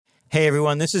Hey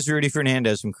everyone, this is Rudy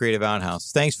Fernandez from Creative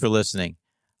Outhouse. Thanks for listening.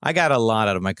 I got a lot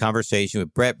out of my conversation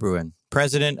with Brett Bruen,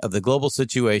 president of the Global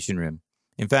Situation Room.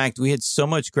 In fact, we had so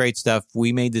much great stuff,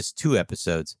 we made this 2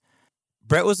 episodes.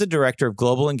 Brett was the director of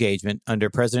global engagement under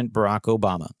President Barack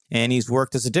Obama, and he's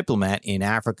worked as a diplomat in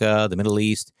Africa, the Middle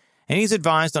East, and he's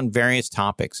advised on various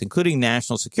topics, including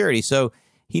national security, so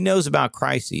he knows about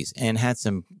crises and had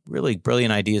some really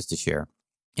brilliant ideas to share.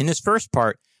 In this first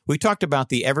part, we talked about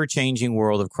the ever-changing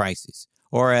world of crises,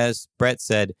 or as Brett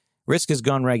said, risk has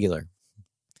gone regular.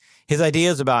 His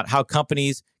ideas about how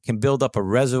companies can build up a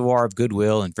reservoir of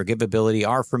goodwill and forgivability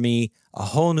are, for me, a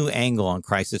whole new angle on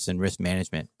crisis and risk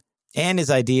management. And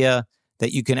his idea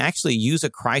that you can actually use a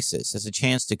crisis as a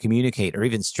chance to communicate or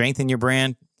even strengthen your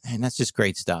brand, and that's just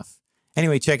great stuff.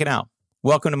 Anyway, check it out.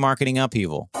 Welcome to Marketing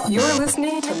Upheaval. You're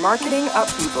listening to Marketing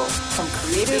Upheaval from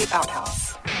Creative Outhouse.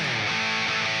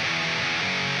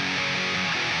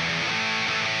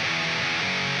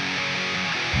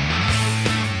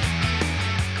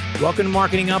 Welcome to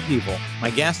Marketing Upheaval.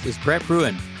 My guest is Brett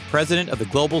Bruen, president of the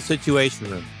Global Situation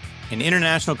Room, an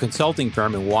international consulting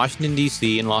firm in Washington,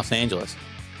 D.C. and Los Angeles.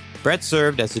 Brett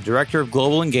served as the director of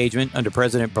global engagement under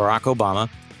President Barack Obama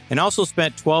and also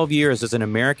spent 12 years as an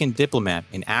American diplomat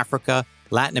in Africa,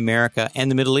 Latin America,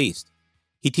 and the Middle East.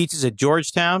 He teaches at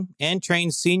Georgetown and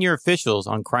trains senior officials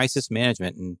on crisis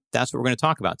management, and that's what we're going to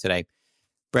talk about today.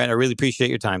 Brett, I really appreciate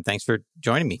your time. Thanks for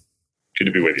joining me. Good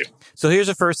to be with you. So here's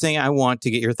the first thing I want to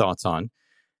get your thoughts on.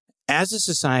 As a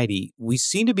society, we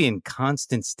seem to be in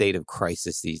constant state of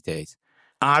crisis these days.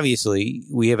 Obviously,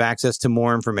 we have access to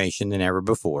more information than ever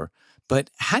before, but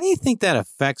how do you think that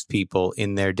affects people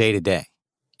in their day-to-day?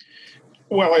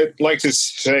 Well, I'd like to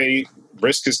say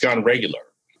risk has gone regular,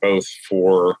 both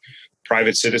for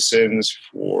private citizens,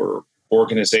 for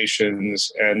organizations,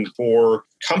 and for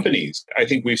companies. I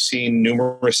think we've seen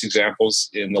numerous examples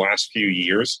in the last few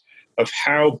years of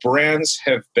how brands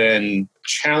have been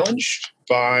challenged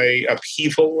by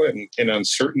upheaval and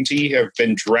uncertainty, have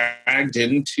been dragged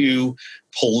into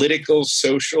political,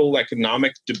 social,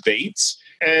 economic debates.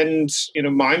 And,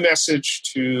 my message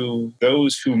to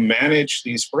those who manage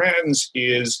these brands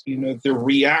is, the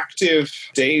reactive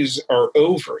days are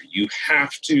over. You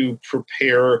have to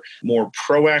prepare more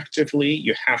proactively.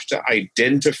 You have to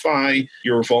identify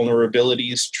your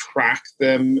vulnerabilities, track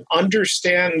them,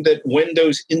 understand that when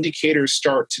those indicators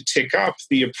start to tick up,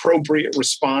 the appropriate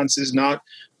response is not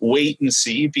wait and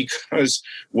see, because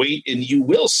wait and you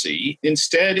will see.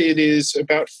 Instead, it is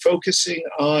about focusing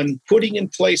on putting in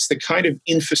place the kind of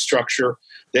infrastructure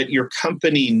that your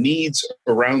company needs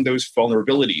around those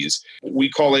vulnerabilities. We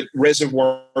call it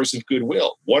reservoirs of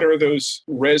goodwill. What are those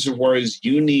reservoirs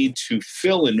you need to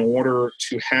fill in order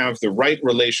to have the right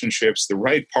relationships, the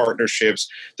right partnerships,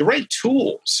 the right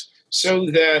tools, so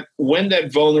that when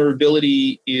that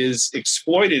vulnerability is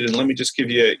exploited, and let me just give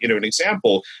you, an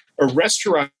example, a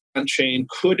restaurant chain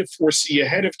could foresee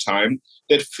ahead of time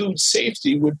that food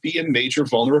safety would be a major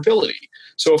vulnerability.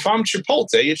 So if I'm Chipotle,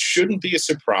 it shouldn't be a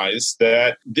surprise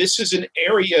that this is an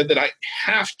area that I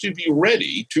have to be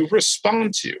ready to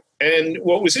respond to. And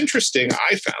what was interesting,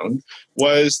 I found,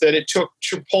 was that it took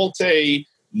Chipotle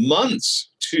months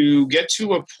to get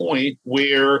to a point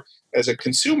where, as a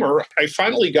consumer, I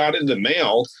finally got in the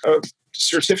mail a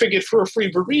certificate for a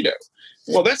free burrito.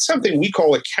 Well, that's something we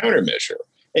call a countermeasure.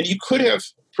 And you could have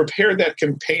prepared that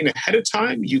campaign ahead of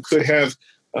time. You could have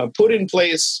put in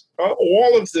place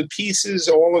all of the pieces,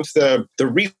 all of the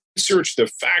research, the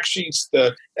fact sheets,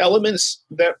 the elements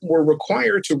that were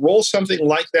required to roll something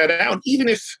like that out, even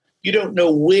if you don't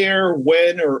know where,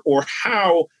 when, or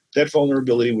how that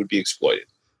vulnerability would be exploited.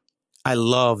 I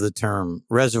love the term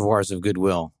reservoirs of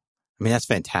goodwill. I mean, that's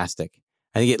fantastic.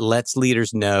 I think it lets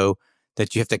leaders know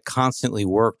that you have to constantly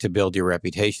work to build your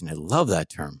reputation. I love that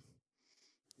term.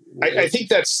 I think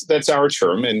that's our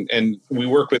term, and we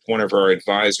work with one of our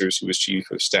advisors who was chief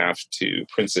of staff to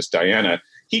Princess Diana.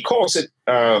 He calls it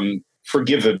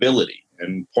forgivability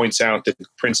and points out that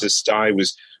Princess Di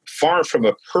was far from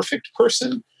a perfect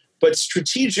person, but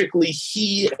strategically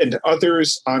he and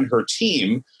others on her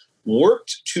team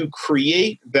worked to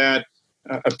create that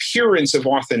appearance of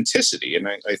authenticity, and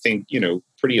I think,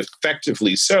 pretty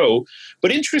effectively so.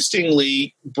 But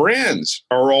interestingly, brands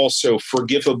are also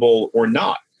forgivable or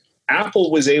not.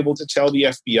 Apple was able to tell the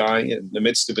FBI in the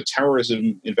midst of a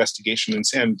terrorism investigation in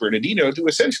San Bernardino to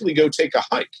essentially go take a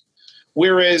hike.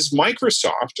 Whereas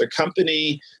Microsoft, a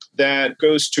company that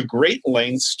goes to great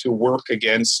lengths to work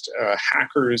against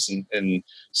hackers and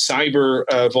cyber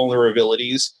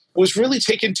vulnerabilities, was really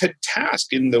taken to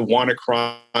task in the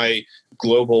WannaCry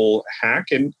global hack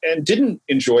and didn't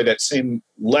enjoy that same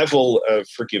level of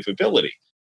forgivability.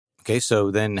 Okay,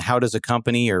 so then how does a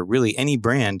company or really any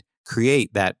brand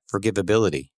create that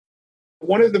forgivability?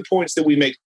 One of the points that we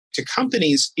make to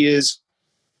companies is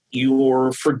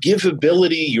your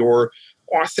forgivability, your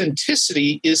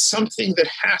authenticity is something that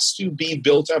has to be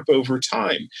built up over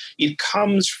time. It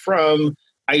comes from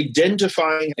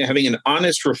identifying and having an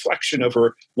honest reflection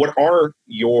over what are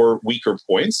your weaker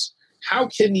points. How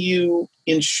can you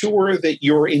ensure that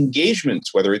your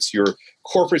engagements, whether it's your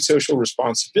corporate social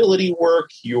responsibility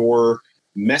work, your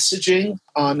messaging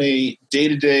on a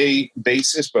day-to-day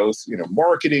basis, both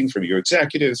marketing from your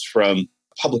executives, from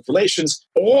public relations,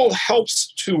 all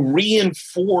helps to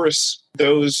reinforce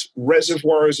those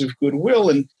reservoirs of goodwill,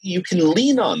 and you can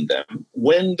lean on them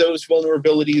when those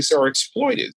vulnerabilities are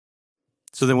exploited.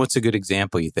 So then what's a good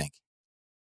example, you think?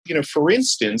 For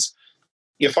instance,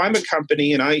 if I'm a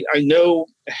company and I know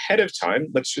ahead of time,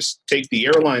 let's just take the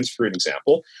airlines for an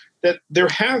example, that there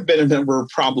have been a number of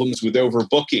problems with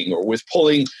overbooking or with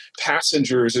pulling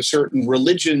passengers of certain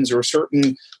religions or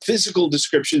certain physical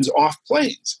descriptions off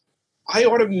planes. I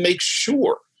ought to make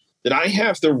sure that I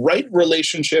have the right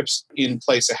relationships in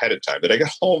place ahead of time, that I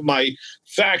got all of my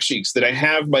fact sheets, that I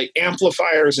have my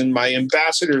amplifiers and my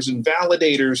ambassadors and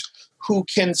validators who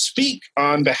can speak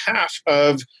on behalf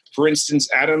of, for instance,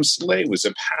 Adam Saleh was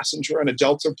a passenger on a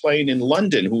Delta plane in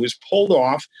London who was pulled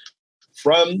off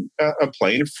from a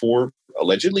plane for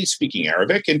allegedly speaking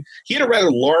Arabic. And he had a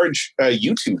rather large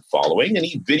YouTube following, and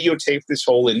he videotaped this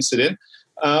whole incident.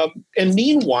 And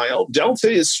meanwhile, Delta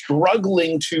is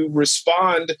struggling to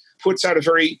respond, puts out a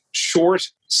very short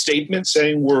statement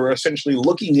saying we're essentially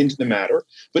looking into the matter.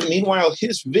 But meanwhile,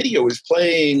 his video is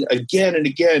playing again and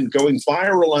again, going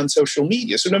viral on social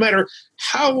media. So no matter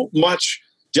how much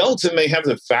Delta may have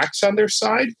the facts on their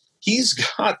side, he's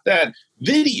got that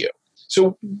video.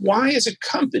 So why, as a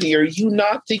company, are you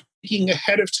not thinking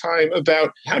ahead of time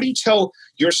about how do you tell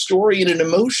your story in an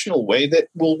emotional way that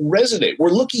will resonate?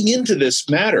 We're looking into this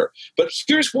matter, but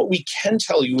here's what we can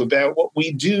tell you about what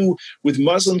we do with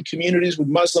Muslim communities, with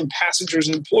Muslim passengers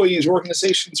and employees,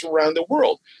 organizations around the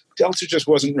world. Delta just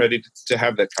wasn't ready to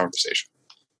have that conversation.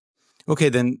 Okay,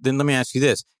 then let me ask you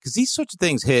this, because these sorts of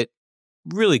things hit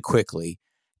really quickly.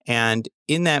 And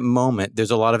in that moment,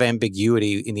 there's a lot of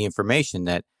ambiguity in the information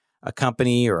that a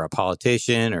company or a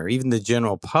politician or even the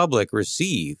general public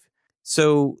receive.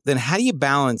 So then how do you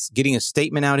balance getting a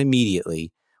statement out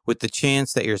immediately with the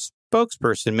chance that your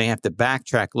spokesperson may have to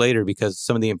backtrack later because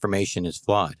some of the information is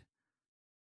flawed?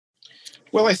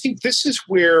 Well, I think this is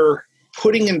where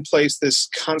putting in place this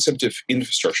concept of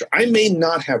infrastructure, I may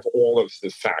not have all of the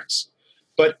facts,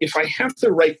 but if I have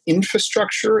the right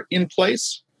infrastructure in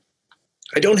place,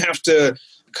 I don't have to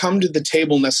come to the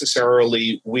table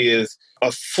necessarily with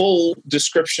a full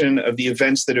description of the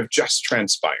events that have just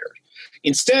transpired.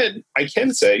 Instead, I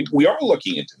can say we are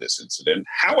looking into this incident.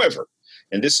 However,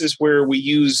 and this is where we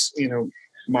use,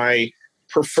 my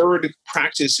preferred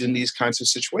practice in these kinds of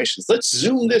situations. Let's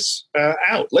zoom this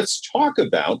out. Let's talk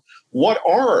about what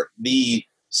are the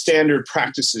standard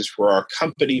practices for our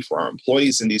company, for our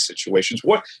employees in these situations.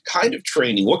 What kind of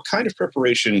training, what kind of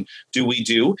preparation do we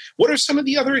do? What are some of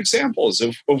the other examples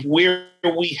of where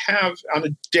we have on a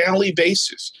daily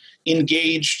basis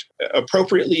engaged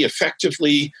appropriately,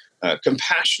 effectively,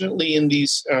 compassionately in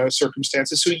these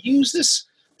circumstances? So use this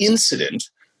incident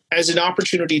as an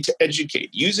opportunity to educate.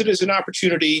 Use it as an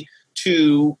opportunity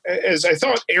to, as I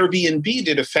thought Airbnb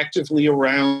did effectively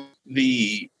around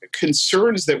the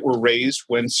concerns that were raised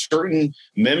when certain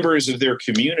members of their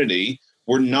community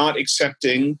were not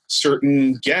accepting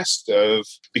certain guests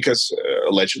because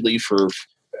allegedly for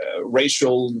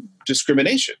racial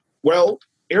discrimination. Well,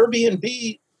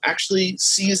 Airbnb actually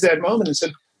seized that moment and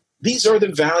said, these are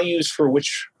the values for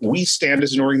which we stand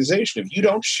as an organization. If you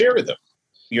don't share them,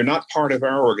 you're not part of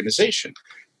our organization.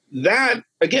 That,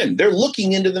 again, they're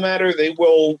looking into the matter. They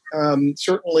will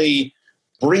certainly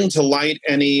bring to light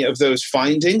any of those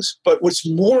findings. But what's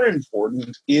more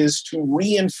important is to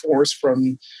reinforce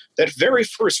from that very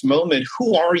first moment,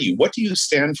 who are you? What do you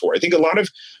stand for? I think a lot of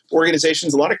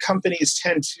organizations, a lot of companies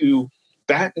tend to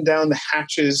batten down the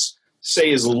hatches,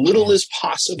 say as little as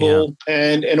possible,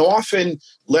 and often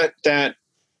let that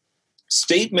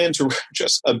statement or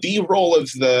just a B-roll of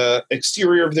the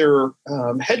exterior of their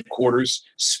headquarters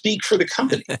speak for the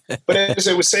company. But as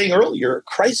I was saying earlier,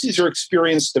 crises are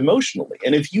experienced emotionally.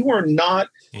 And if you are not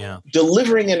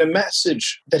delivering in a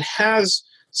message that has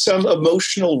some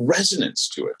emotional resonance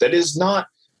to it, that is not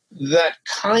that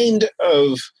kind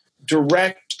of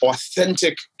direct,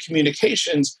 authentic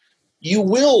communications, you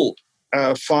will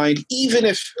find, even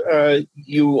if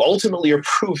you ultimately are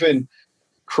proven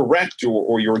correct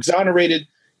or you're exonerated,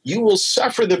 you will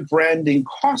suffer the branding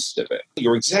cost of it.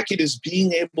 Your executives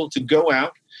being able to go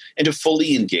out and to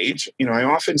fully engage. I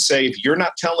often say, if you're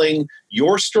not telling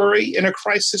your story in a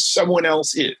crisis, someone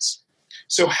else is.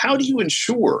 So how do you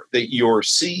ensure that your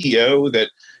CEO,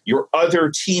 that your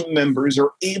other team members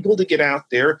are able to get out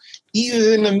there,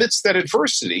 even amidst that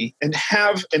adversity, and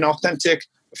have an authentic,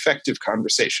 effective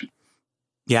conversation?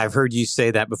 Yeah, I've heard you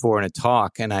say that before in a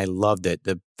talk, and I loved it.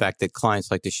 The fact that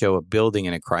clients like to show a building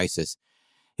in a crisis.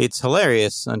 It's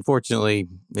hilarious. Unfortunately,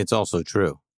 it's also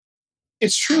true.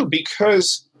 It's true,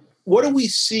 because what do we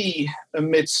see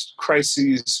amidst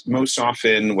crises most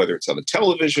often, whether it's on the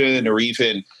television or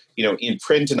even, in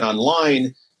print and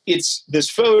online? It's this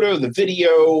photo, the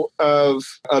video of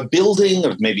a building,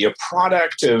 of maybe a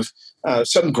product, of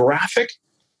some graphic.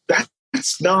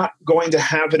 That's not going to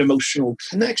have an emotional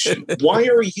connection. Why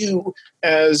are you,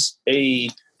 as a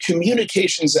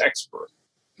communications expert,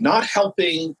 not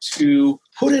helping to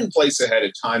put in place ahead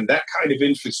of time that kind of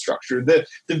infrastructure, the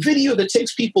video that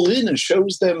takes people in and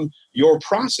shows them your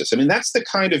process? I mean, that's the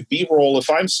kind of B-roll, if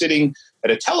I'm sitting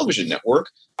at a television network,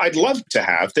 I'd love to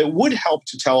have, that would help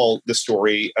to tell the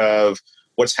story of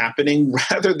what's happening,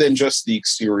 rather than just the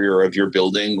exterior of your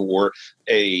building or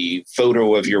a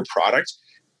photo of your product.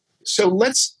 So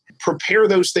let's prepare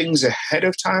those things ahead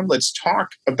of time. Let's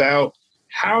talk about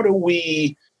how do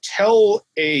we tell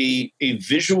a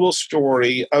visual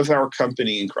story of our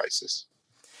company in crisis.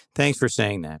 Thanks for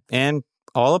saying that. And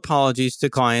all apologies to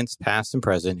clients, past and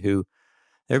present, who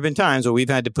there have been times where we've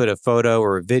had to put a photo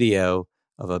or a video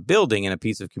of a building in a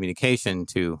piece of communication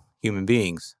to human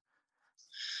beings.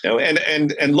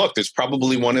 And look, there's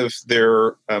probably one of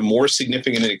their more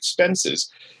significant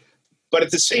expenses. But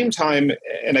at the same time,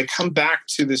 and I come back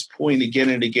to this point again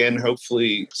and again,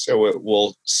 hopefully so it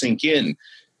will sink in,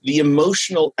 the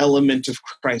emotional element of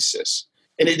crisis.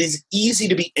 And it is easy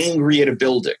to be angry at a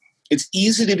building. It's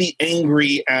easy to be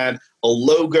angry at a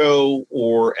logo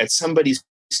or at somebody's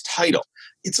title.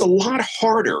 It's a lot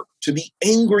harder to be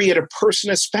angry at a person,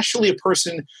 especially a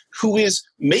person who is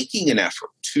making an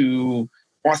effort to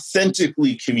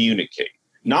authentically communicate,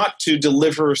 not to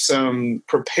deliver some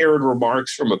prepared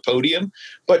remarks from a podium,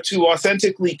 but to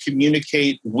authentically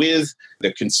communicate with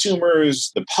the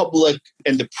consumers, the public,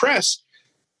 and the press.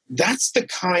 That's the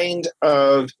kind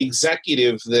of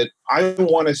executive that I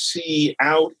want to see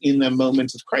out in the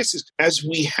moment of crisis, as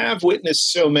we have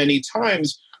witnessed so many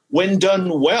times when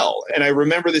done well. And I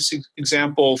remember this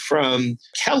example from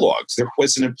Kellogg's. There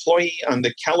was an employee on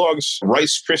the Kellogg's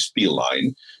Rice Krispie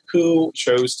line who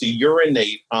chose to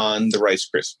urinate on the Rice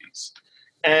Krispies.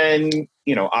 And,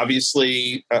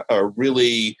 obviously a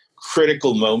really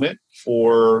critical moment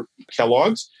for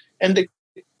Kellogg's. And the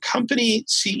company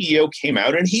CEO came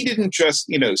out, and he didn't just,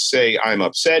 say, I'm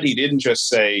upset. He didn't just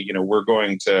say, we're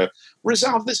going to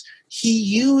resolve this. He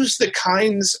used the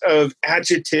kinds of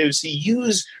adjectives, he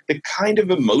used the kind of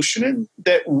emotion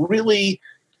that really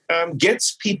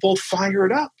gets people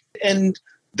fired up. And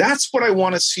that's what I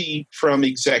want to see from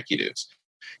executives.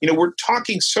 We're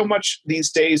talking so much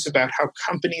these days about how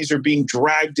companies are being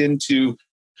dragged into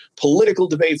political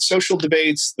debates, social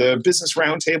debates. The business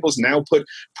roundtables now put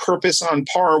purpose on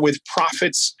par with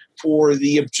profits for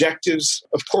the objectives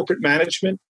of corporate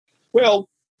management. Well,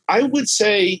 I would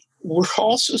say we're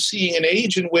also seeing an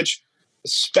age in which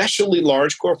especially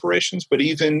large corporations, but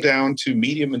even down to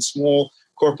medium and small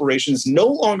corporations, no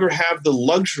longer have the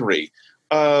luxury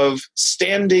of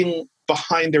standing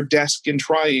behind their desk and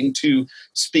trying to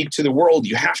speak to the world.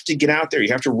 You have to get out there.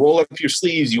 You have to roll up your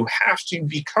sleeves. You have to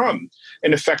become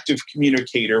an effective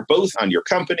communicator, both on your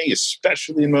company,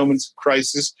 especially in moments of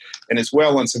crisis, and as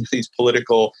well on some of these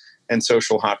political and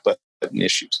social hot button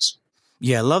issues.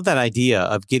 Yeah, I love that idea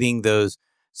of getting those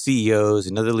CEOs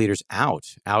and other leaders out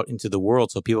into the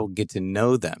world so people get to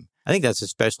know them. I think that's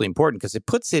especially important because it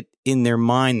puts it in their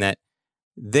mind that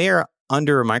they're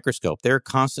under a microscope. They're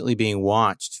constantly being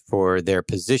watched for their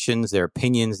positions, their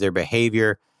opinions, their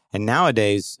behavior. And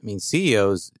nowadays,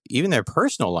 CEOs, even their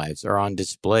personal lives are on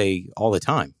display all the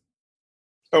time.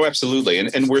 Oh, absolutely.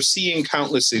 And we're seeing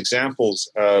countless examples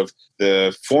of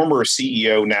the former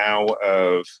CEO now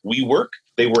of WeWork.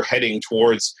 They were heading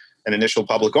towards an initial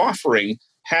public offering,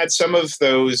 had some of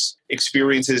those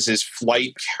experiences, his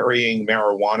flight carrying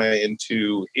marijuana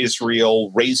into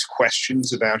Israel, raised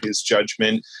questions about his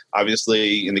judgment.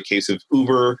 Obviously, in the case of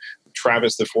Uber,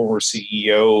 Travis, the former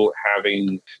CEO,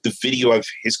 having the video of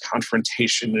his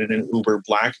confrontation in an Uber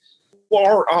Black,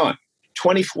 are on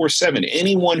 24/7.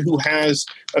 Anyone who has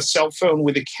a cell phone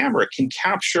with a camera can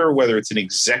capture, whether it's an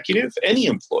executive, any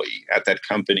employee at that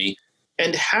company,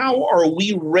 And how are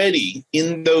we ready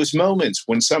in those moments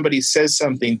when somebody says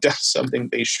something, does something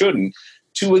they shouldn't,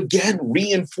 to again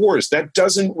reinforce that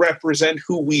doesn't represent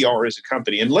who we are as a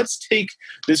company? And let's take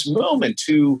this moment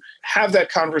to have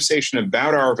that conversation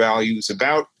about our values,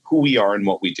 about who we are and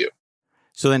what we do.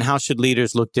 So then how should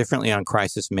leaders look differently on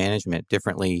crisis management,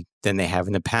 differently than they have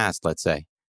in the past, let's say?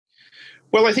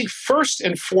 Well, I think first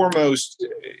and foremost,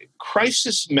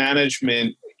 crisis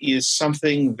management is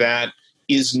something that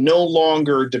is no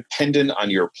longer dependent on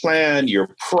your plan, your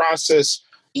process,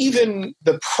 even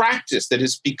the practice that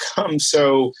has become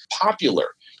so popular.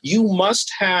 You must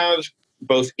have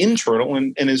both internal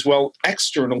and as well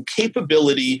external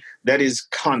capability that is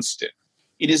constant.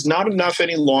 It is not enough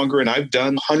any longer, and I've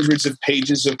done hundreds of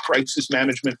pages of crisis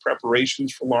management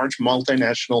preparations for large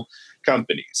multinational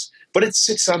companies, but it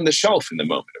sits on the shelf in the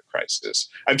moment of crisis.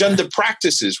 I've done the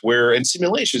practices and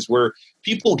simulations where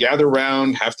people gather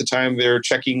around, half the time they're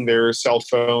checking their cell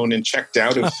phone and checked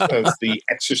out of the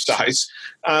exercise.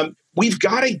 We've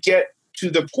got to get to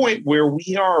the point where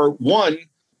we are, one,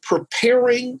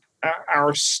 preparing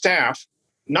our staff,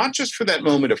 not just for that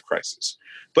moment of crisis,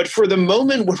 but for the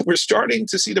moment when we're starting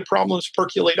to see the problems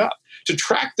percolate up, to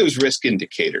track those risk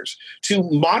indicators, to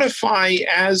modify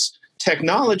as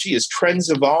technology, as trends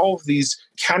evolve, these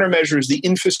countermeasures, the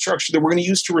infrastructure that we're going to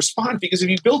use to respond. Because if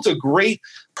you built a great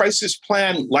crisis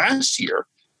plan last year,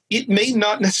 it may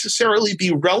not necessarily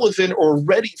be relevant or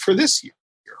ready for this year.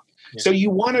 Yeah. So you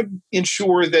want to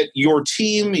ensure that your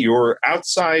team, your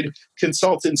outside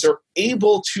consultants are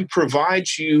able to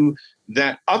provide you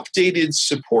that updated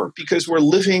support, because we're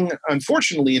living,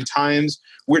 unfortunately, in times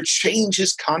where change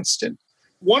is constant.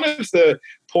 One of the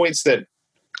points that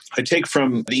I take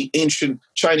from the ancient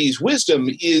Chinese wisdom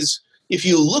is, if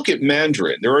you look at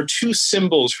Mandarin, there are two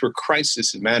symbols for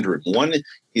crisis in Mandarin. One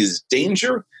is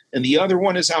danger, and the other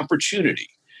one is opportunity.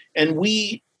 And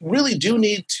we really do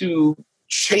need to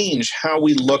change how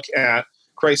we look at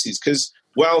crises, because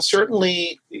while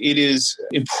certainly it is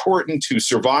important to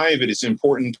survive, it is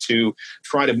important to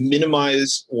try to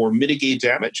minimize or mitigate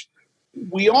damage,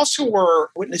 we also are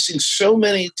witnessing so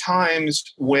many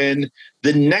times when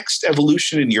the next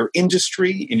evolution in your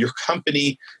industry, in your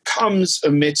company, comes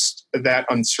amidst that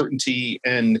uncertainty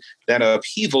and that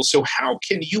upheaval. So how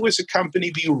can you as a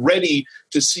company be ready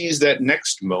to seize that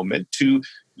next moment, to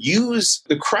use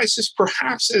the crisis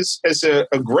perhaps as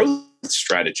a growth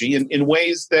strategy in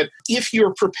ways that, if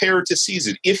you're prepared to seize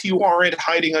it, if you aren't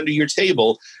hiding under your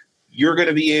table, you're going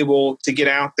to be able to get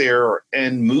out there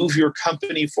and move your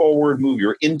company forward, move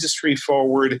your industry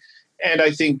forward, and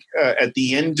I think at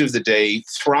the end of the day,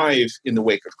 thrive in the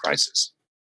wake of crisis.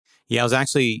 Yeah, I was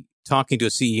actually talking to a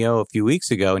CEO a few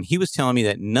weeks ago, and he was telling me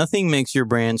that nothing makes your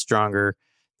brand stronger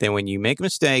than when you make a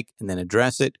mistake and then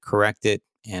address it, correct it,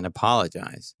 and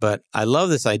apologize. But I love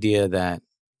this idea that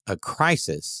a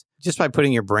crisis, just by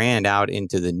putting your brand out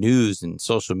into the news and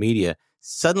social media,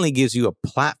 suddenly gives you a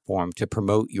platform to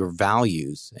promote your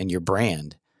values and your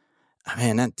brand.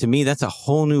 Man, to me, that's a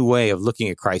whole new way of looking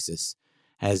at crisis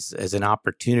as an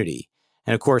opportunity.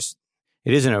 And of course,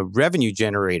 it isn't a revenue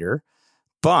generator,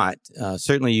 but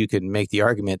certainly you could make the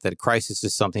argument that a crisis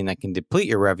is something that can deplete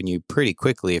your revenue pretty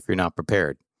quickly if you're not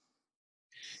prepared.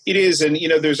 It is. And,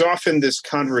 there's often this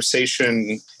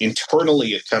conversation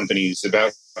internally at companies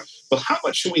about, well, how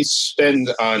much should we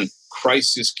spend on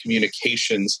crisis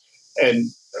communications? And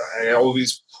I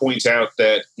always point out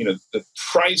that, the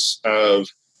price of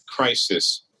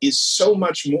crisis is so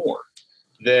much more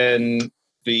than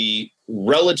the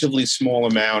relatively small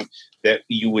amount that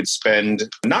you would spend,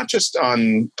 not just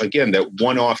on, again, that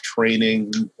one-off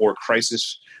training or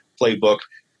crisis playbook,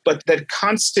 but that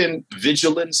constant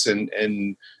vigilance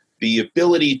and the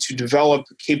ability to develop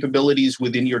capabilities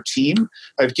within your team.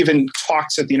 I've given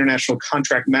talks at the International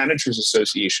Contract Managers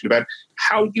Association about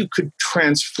how you could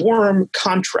transform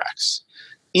contracts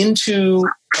into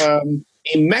a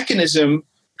mechanism,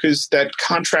 because that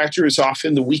contractor is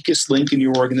often the weakest link in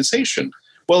your organization.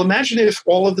 Well, imagine if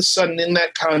all of a sudden in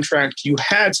that contract you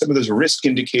had some of those risk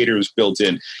indicators built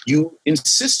in. You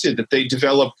insisted that they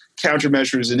develop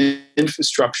countermeasures and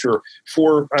infrastructure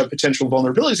for potential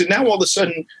vulnerabilities. And now all of a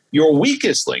sudden your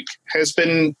weakest link has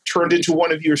been turned into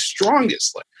one of your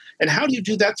strongest links. And how do you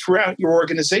do that throughout your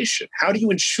organization? How do you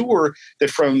ensure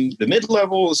that from the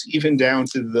mid-levels even down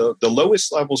to the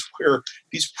lowest levels where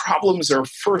these problems are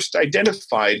first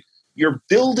identified, you're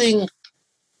building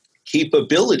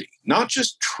capability, not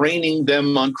just training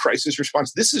them on crisis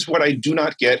response? This is what I do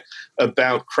not get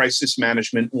about Crisis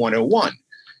Management 101.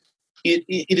 it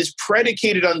is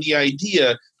predicated on the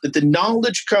idea that the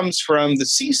knowledge comes from the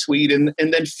C-suite and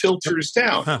then filters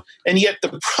down. Huh. And yet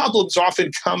the problems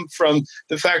often come from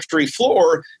the factory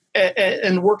floor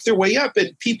and work their way up.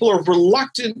 And people are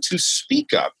reluctant to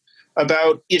speak up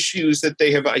about issues that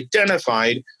they have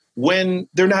identified when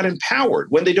they're not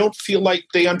empowered, when they don't feel like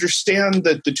they understand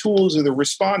the tools or the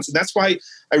response. And that's why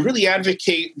I really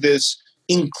advocate this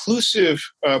inclusive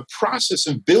process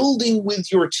of building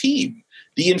with your team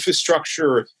the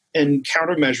infrastructure and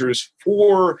countermeasures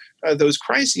for those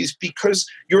crises, because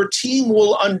your team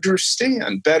will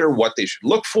understand better what they should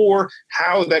look for,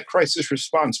 how that crisis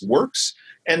response works,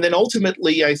 and then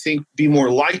ultimately, I think, be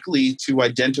more likely to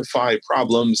identify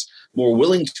problems, more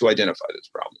willing to identify those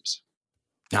problems.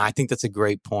 Now, I think that's a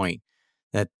great point,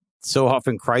 that so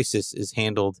often crisis is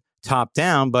handled top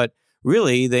down, but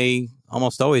really they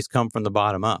almost always come from the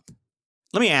bottom up.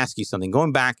 Let me ask you something.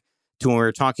 Going back to when we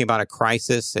were talking about a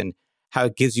crisis and how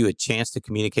it gives you a chance to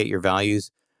communicate your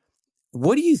values,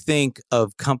 what do you think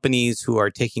of companies who are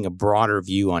taking a broader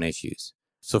view on issues?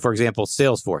 So, for example,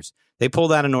 Salesforce, they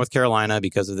pulled out of North Carolina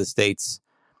because of the state's,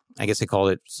 I guess they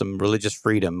called it some religious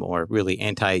freedom or really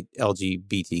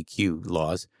anti-LGBTQ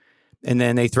laws. And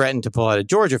then they threatened to pull out of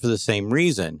Georgia for the same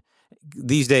reason.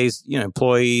 These days,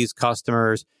 employees,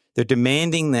 customers, they're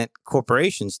demanding that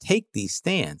corporations take these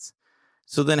stands.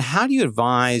 So then how do you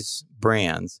advise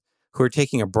brands who are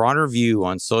taking a broader view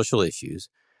on social issues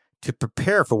to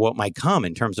prepare for what might come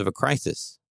in terms of a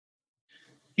crisis?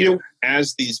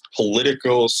 As these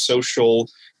political, social,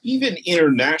 even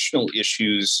international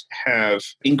issues have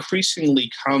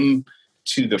increasingly come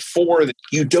to the fore, that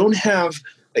you don't have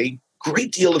a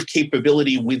great deal of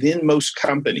capability within most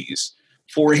companies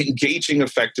for engaging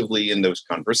effectively in those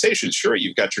conversations. Sure,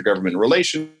 you've got your government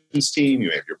relations team,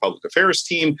 you have your public affairs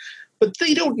team, but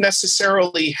they don't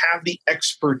necessarily have the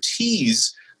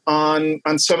expertise on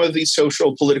some of these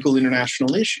social, political,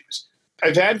 international issues.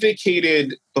 I've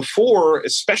advocated before,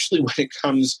 especially when it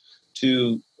comes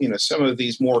to some of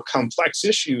these more complex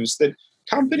issues, that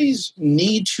companies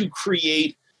need to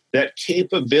create that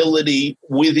capability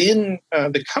within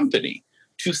the company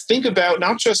to think about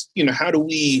not just how do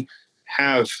we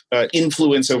have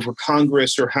influence over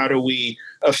Congress or how do we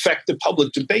affect the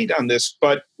public debate on this,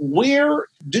 but where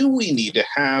do we need to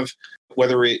have,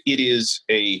 whether it is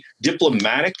a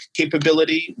diplomatic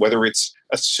capability, whether it's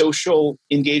a social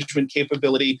engagement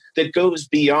capability that goes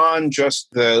beyond just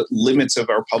the limits of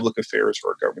our public affairs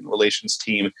or our government relations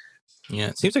team. Yeah,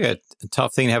 it seems like a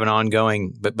tough thing to have an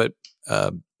ongoing but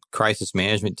crisis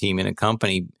management team in a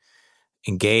company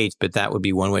engaged, but that would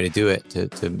be one way to do it,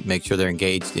 to make sure they're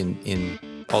engaged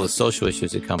in all the social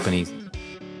issues at companies.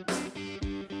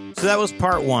 So that was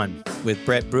part one with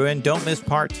Brett Bruen. Don't miss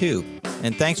part two.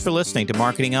 And thanks for listening to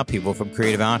Marketing Upheaval from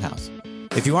Creative Outhouse.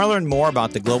 If you want to learn more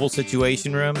about the Global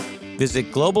Situation Room,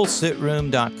 visit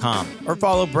globalsitroom.com or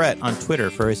follow Brett on Twitter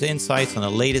for his insights on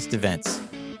the latest events.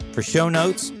 For show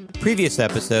notes, previous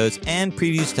episodes, and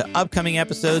previews to upcoming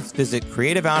episodes, visit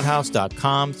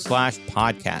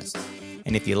creativeouthouse.com/podcast.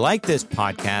 And if you like this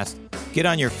podcast, get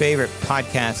on your favorite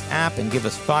podcast app and give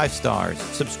us 5 stars,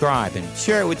 subscribe, and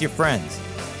share it with your friends.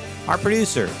 Our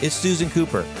producer is Susan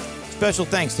Cooper. Special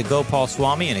thanks to Gopal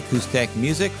Swami and Acoustic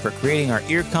Music for creating our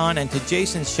earcon, and to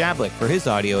Jason Shablik for his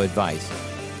audio advice.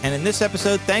 And in this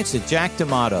episode, thanks to Jack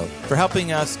D'Amato for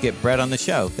helping us get Brett on the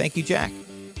show. Thank you, Jack.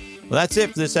 Well, that's it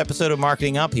for this episode of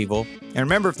Marketing Upheaval. And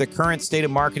remember, if the current state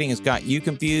of marketing has got you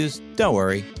confused, don't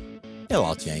worry. It'll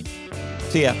all change.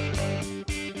 See ya.